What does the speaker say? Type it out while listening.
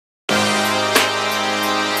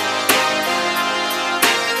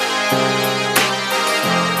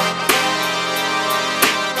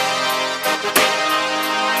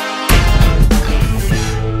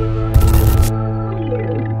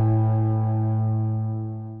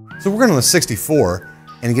So we're working on the 64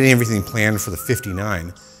 and getting everything planned for the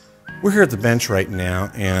 59. We're here at the bench right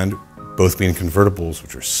now, and both being convertibles,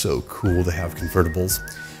 which are so cool to have convertibles.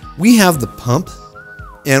 We have the pump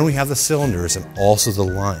and we have the cylinders and also the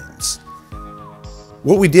lines.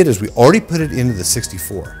 What we did is we already put it into the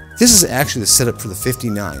 64. This is actually the setup for the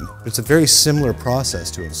 59, but it's a very similar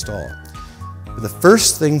process to install. But the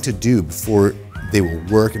first thing to do before they will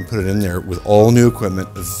work and put it in there with all new equipment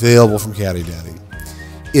available from Caddy Daddy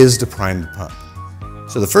is to prime the pump.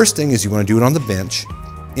 So the first thing is you want to do it on the bench,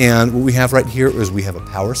 and what we have right here is we have a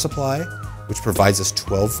power supply which provides us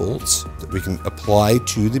 12 volts that we can apply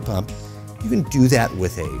to the pump. You can do that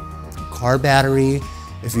with a car battery.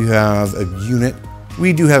 If you have a unit,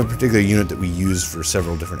 we do have a particular unit that we use for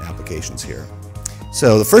several different applications here.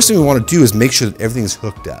 So the first thing we want to do is make sure that everything is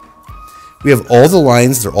hooked up. We have all the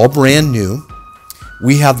lines, they're all brand new.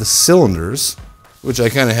 We have the cylinders, which I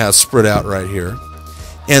kind of have spread out right here.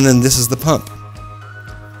 And then this is the pump.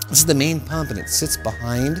 This is the main pump, and it sits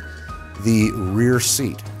behind the rear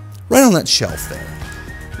seat, right on that shelf there.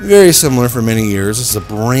 Very similar for many years. This is a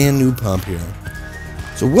brand new pump here.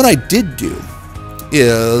 So what I did do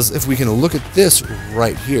is, if we can look at this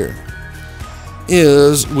right here,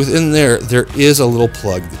 is within there is a little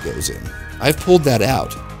plug that goes in. I've pulled that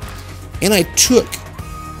out, and I took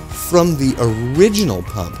from the original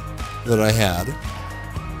pump that I had,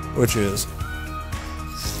 which is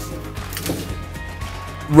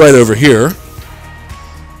right over here.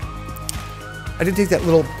 I did take that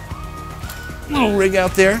little rig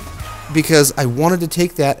out there because I wanted to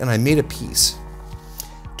take that, and I made a piece.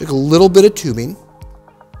 Took a little bit of tubing,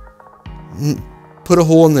 put a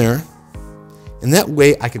hole in there, and that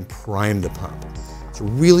way I can prime the pump. It's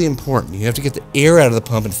really important. You have to get the air out of the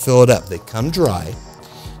pump and fill it up. They come dry.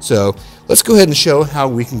 So let's go ahead and show how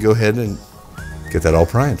we can go ahead and get that all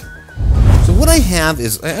primed. So what I have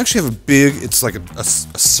is, I actually have a big, it's like a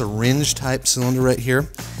syringe type cylinder right here.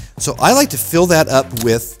 So I like to fill that up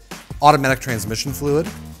with automatic transmission fluid.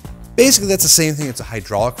 Basically that's the same thing, it's a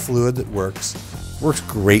hydraulic fluid that works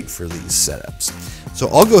great for these setups. So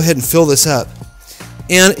I'll go ahead and fill this up,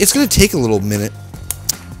 and it's going to take a little minute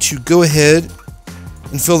to go ahead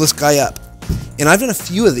and fill this guy up. And I've done a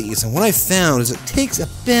few of these, and what I found is it takes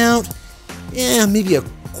about, maybe a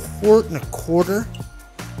quart and a quarter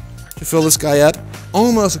to fill this guy up,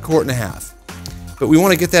 almost a quart and a half. But we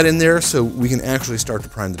want to get that in there so we can actually start to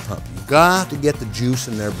prime the pump. You've got to get the juice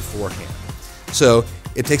in there beforehand. So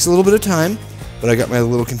it takes a little bit of time, but I got my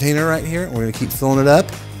little container right here, and we're going to keep filling it up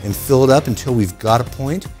and fill it up until we've got a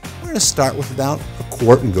point. We're going to start with about a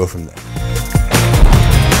quart and go from there.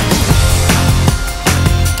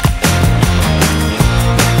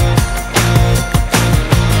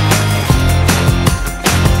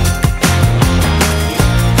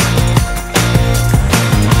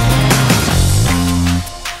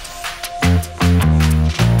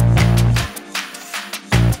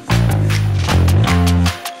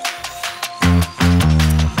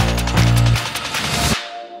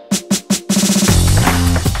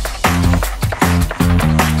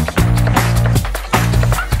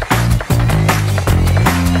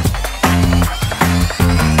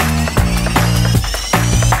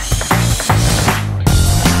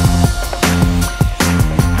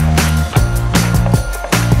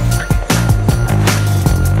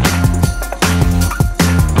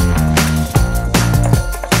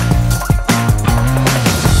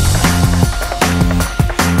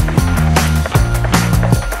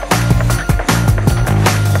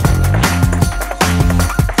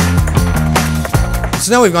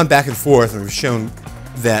 So now we've gone back and forth, and we've shown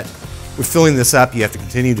that with filling this up, you have to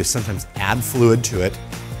continue to sometimes add fluid to it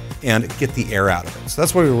and get the air out of it. So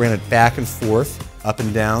that's why we ran it back and forth, up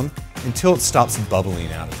and down, until it stops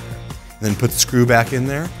bubbling out of there. And then put the screw back in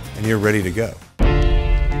there, and you're ready to go.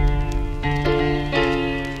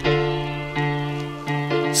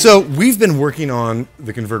 So we've been working on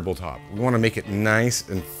the convertible top. We want to make it nice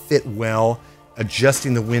and fit well,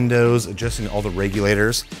 adjusting the windows, adjusting all the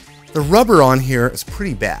regulators. The rubber on here is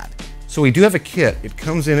pretty bad. So we do have a kit. It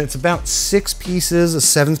comes in, it's about 6 pieces, a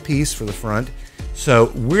 7th piece for the front.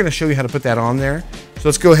 So we're gonna show you how to put that on there. So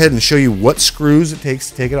let's go ahead and show you what screws it takes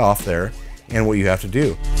to take it off there and what you have to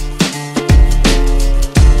do.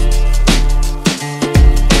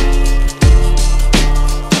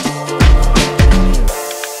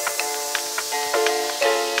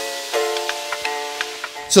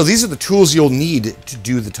 So these are the tools you'll need to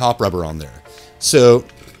do the top rubber on there. So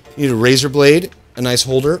you need a razor blade, a nice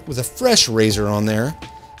holder with a fresh razor on there,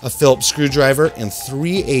 a Phillips screwdriver, and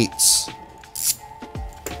 3/8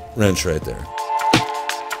 wrench right there.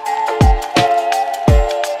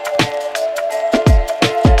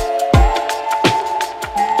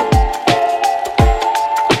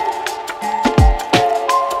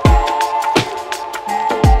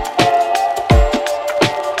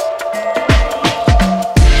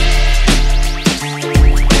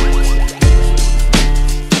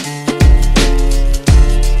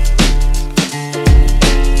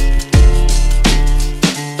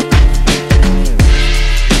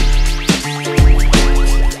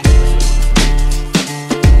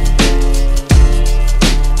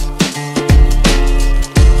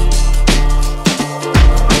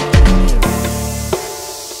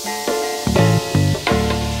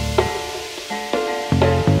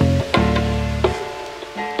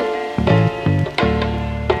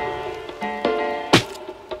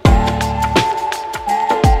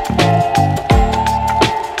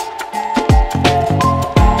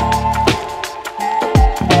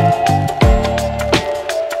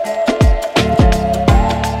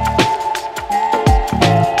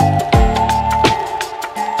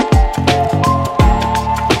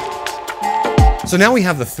 So now we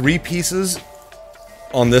have the 3 pieces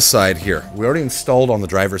on this side here. We already installed on the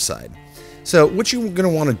driver's side. So what you're going to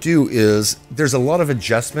want to do is, there's a lot of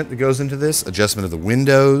adjustment that goes into this. Adjustment of the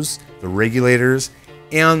windows, the regulators,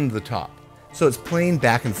 and the top. So it's playing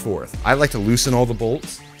back and forth. I like to loosen all the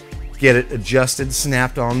bolts, get it adjusted,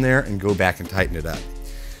 snapped on there, and go back and tighten it up.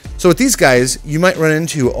 So with these guys, you might run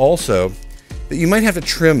into also that you might have to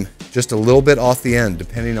trim just a little bit off the end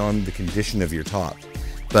depending on the condition of your top.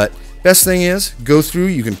 But best thing is, go through,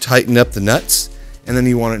 you can tighten up the nuts, and then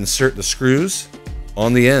you want to insert the screws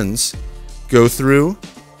on the ends. Go through,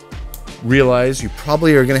 realize you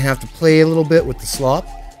probably are going to have to play a little bit with the slop,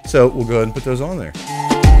 so we'll go ahead and put those on there.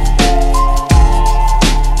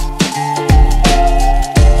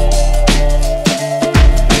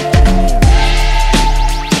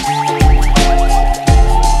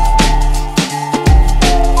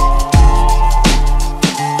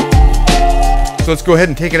 So let's go ahead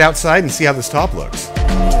and take it outside and see how this top looks.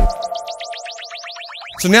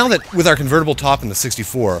 So now that with our convertible top in the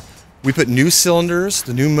 64, we put new cylinders,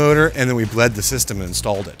 the new motor, and then we bled the system and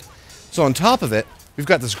installed it. So on top of it, we've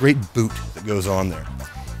got this great boot that goes on there.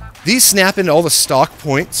 These snap into all the stock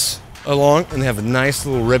points along, and they have a nice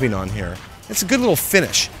little ribbing on here. It's a good little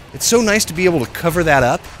finish. It's so nice to be able to cover that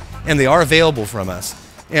up, and they are available from us.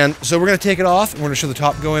 And so we're going to take it off, and we're going to show the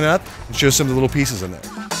top going up, and show some of the little pieces in there.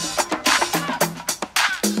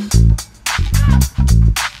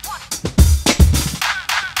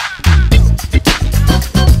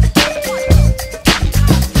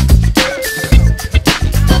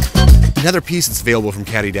 Another piece that's available from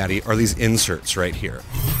Caddy Daddy are these inserts right here.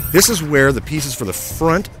 This is where the pieces for the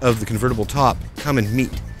front of the convertible top come and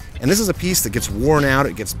meet. And this is a piece that gets worn out,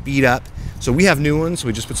 it gets beat up. So we have new ones, so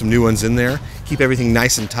we just put some new ones in there, keep everything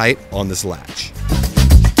nice and tight on this latch.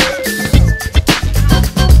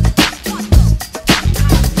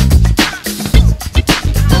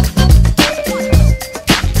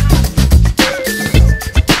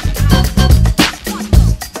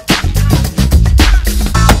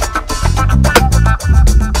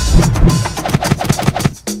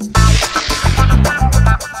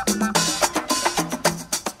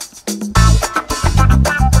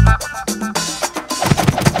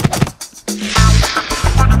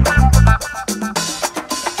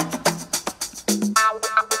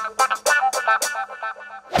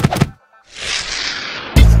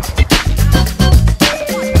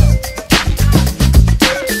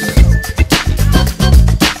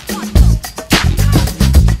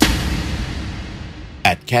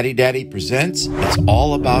 At Caddy Daddy Presents, it's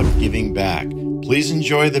all about giving back. Please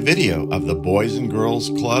enjoy the video of the Boys and Girls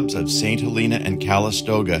Clubs of St. Helena and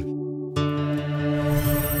Calistoga.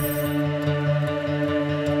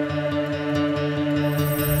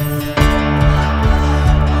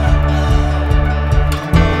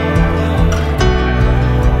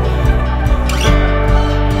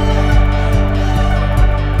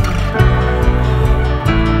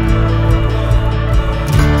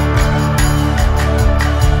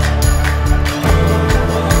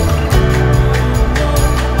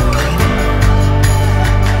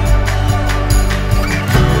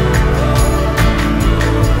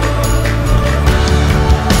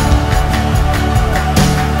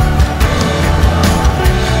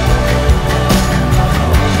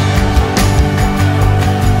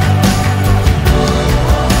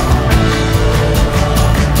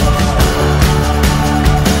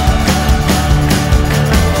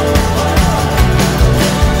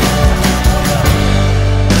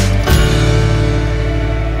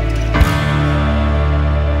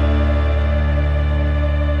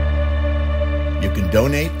 You can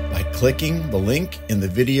donate by clicking the link in the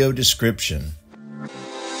video description.